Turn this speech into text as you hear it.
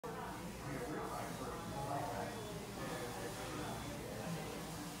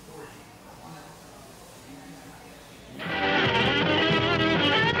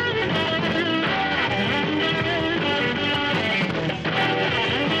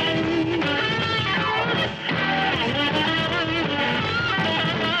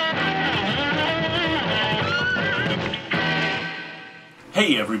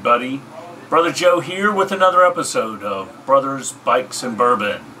everybody. Brother Joe here with another episode of Brothers, Bikes, and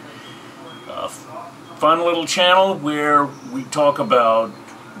Bourbon. A fun little channel where we talk about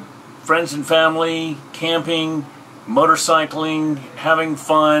friends and family, camping, motorcycling, having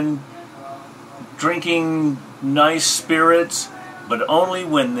fun, drinking nice spirits, but only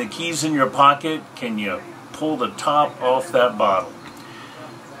when the key's in your pocket can you pull the top off that bottle.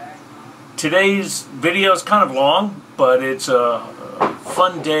 Today's video is kind of long, but it's a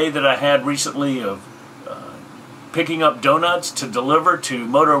fun day that I had recently of picking up donuts to deliver to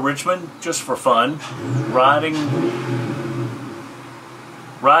Moto Richmond just for fun, riding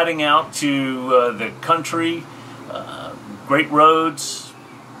out to the country, great roads,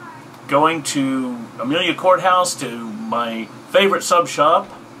 going to Amelia Courthouse to my favorite sub shop,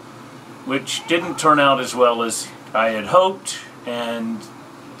 which didn't turn out as well as I had hoped, and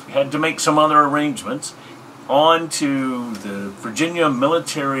had to make some other arrangements. On to the Virginia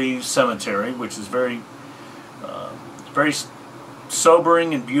Military Cemetery, which is very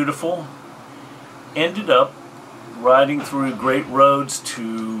sobering and beautiful. Ended up riding through great roads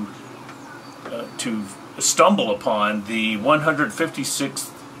to stumble upon the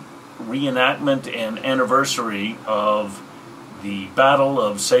 156th reenactment and anniversary of the Battle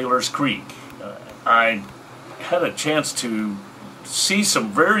of Sailor's Creek. I had a chance to see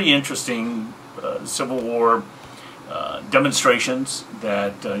some very interesting Civil War demonstrations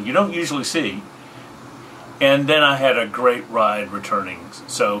that you don't usually see, and then I had a great ride returning.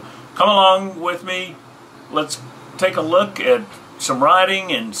 So come along with me, let's take a look at some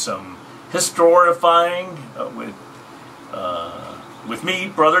riding and some historifying with me,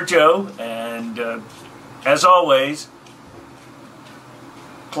 Brother Joe, and as always,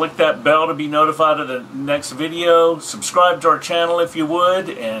 click that bell to be notified of the next video. Subscribe to our channel if you would,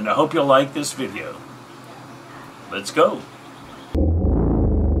 and I hope you'll like this video. Let's go.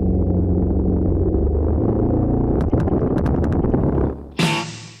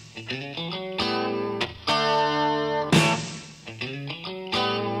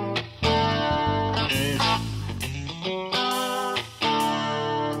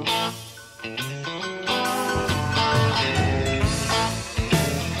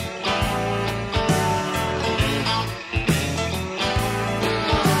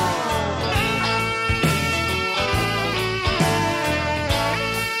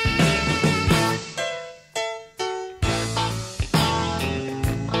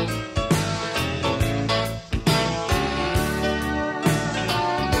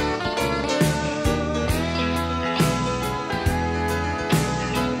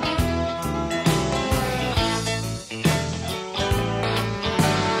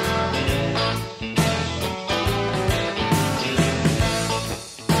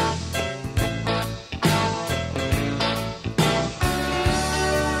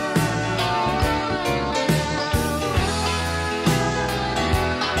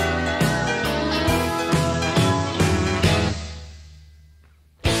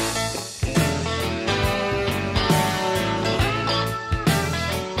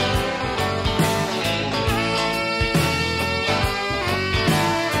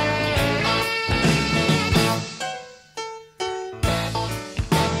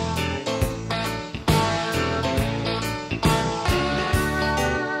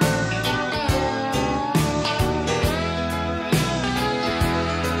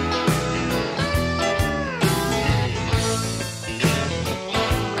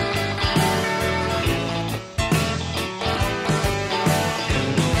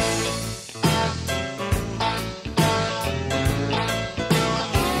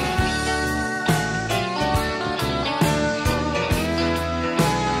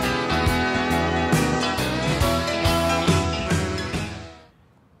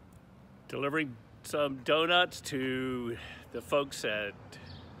 Delivering some donuts to the folks at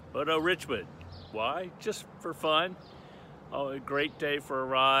Moto Richmond. Why? Just for fun. Oh, a great day for a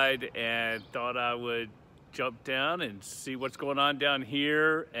ride, and thought I would jump down and see what's going on down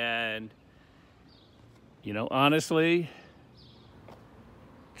here. And you know, honestly,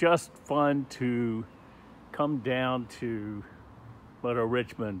 just fun to come down to Moto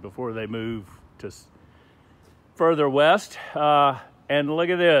Richmond before they move to further west. And look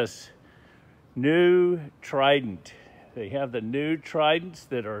at this. New Trident. They have the new Tridents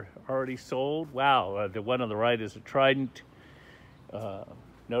that are already sold. Wow, the one on the right is a Trident.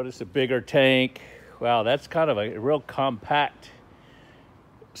 Notice a bigger tank. Wow, that's kind of a real compact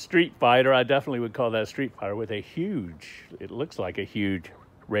street fighter. I definitely would call that a street fighter with a huge, it looks like a huge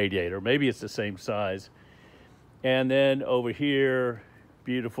radiator. Maybe it's the same size. And then over here,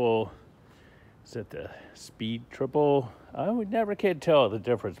 beautiful Is it the Speed Triple? I would never can tell the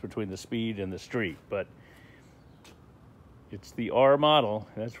difference between the Speed and the Street, but it's the R model,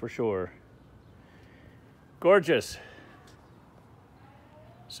 that's for sure. Gorgeous.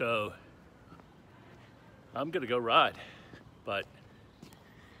 So I'm gonna go ride, but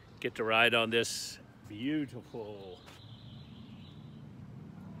get to ride on this beautiful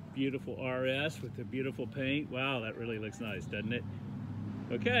RS with the beautiful paint. Wow, that really looks nice, doesn't it?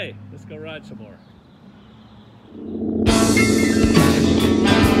 Okay, let's go ride some more.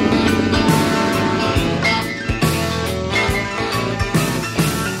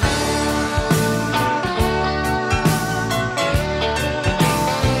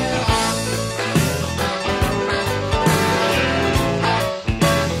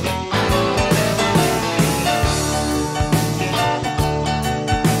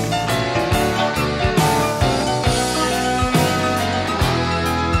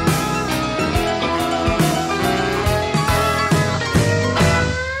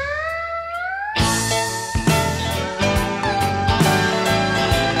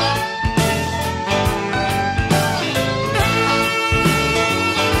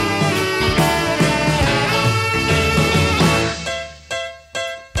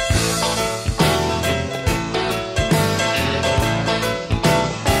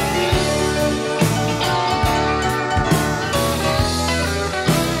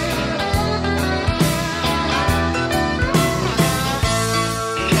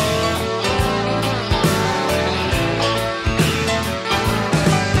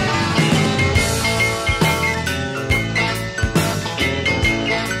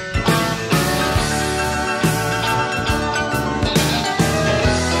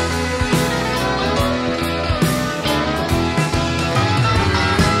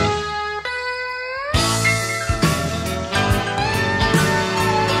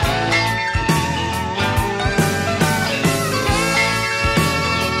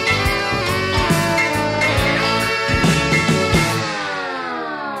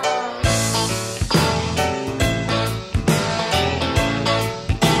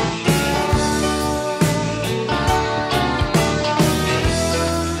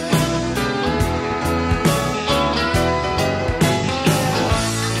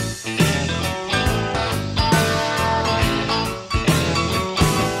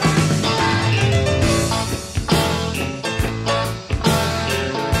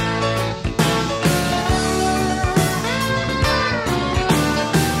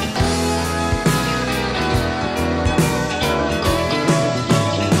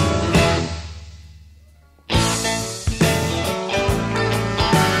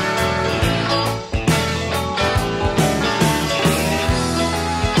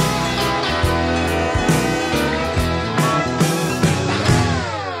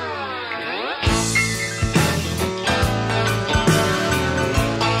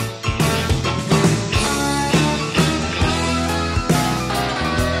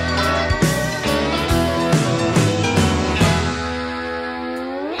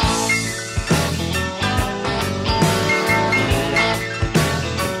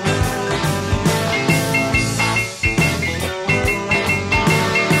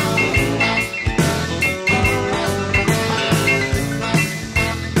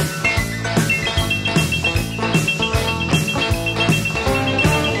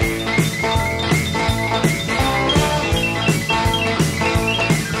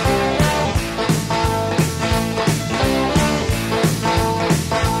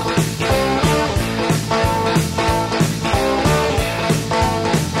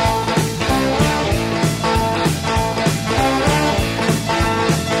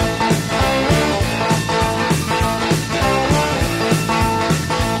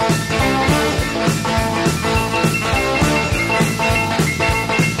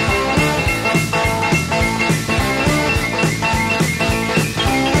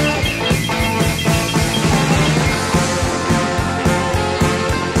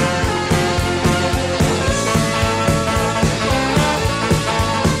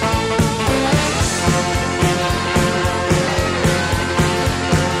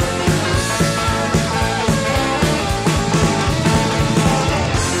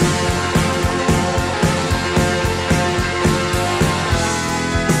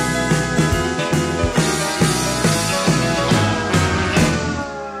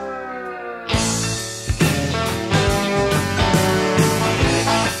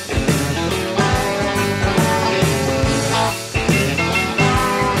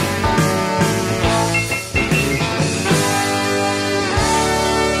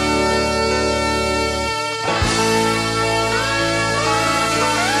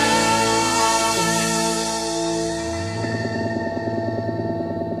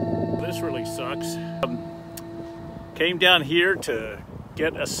 Came down here to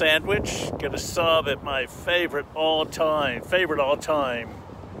get a sandwich, get a sub at my favorite all-time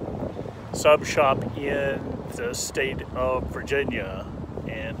sub shop in the state of Virginia,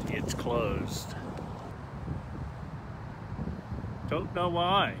 and it's closed. Don't know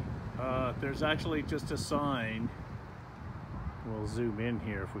why. There's actually just a sign. We'll zoom in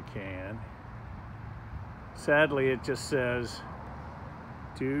here if we can. Sadly, it just says,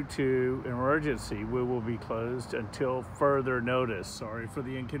 due to emergency, we will be closed until further notice. Sorry for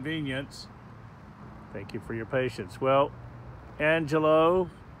the inconvenience. Thank you for your patience. Well, Angelo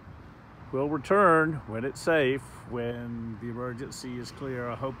will return when it's safe, when the emergency is clear.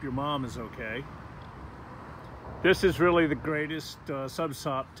 I hope your mom is okay. This is really the greatest sub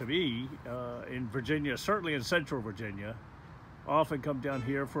shop to me in Virginia, certainly in Central Virginia. Often come down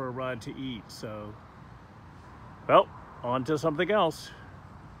here for a ride to eat. So, well, on to something else.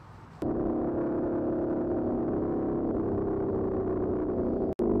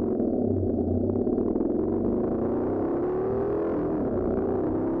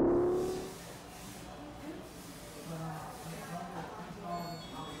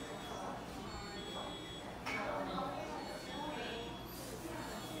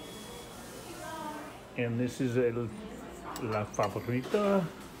 And this is La Favorita.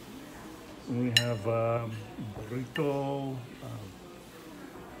 We have burrito,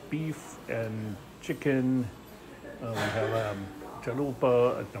 beef and chicken. We have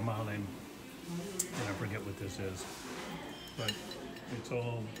chalupa, a tamale, and I forget what this is. But it's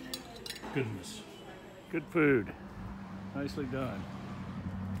all goodness. Good food. Nicely done.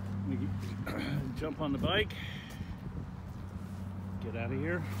 Jump on the bike. Get out of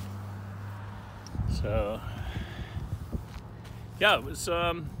here. So, yeah, it was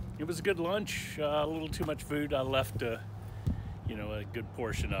a good lunch. A little too much food. I left a good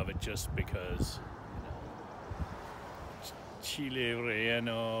portion of it just because, chile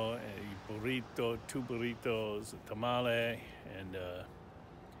relleno, a burrito, 2 burritos, a tamale, and I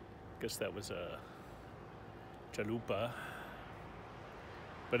guess that was a chalupa.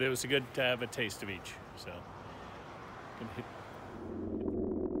 But it was good to have a taste of each. So,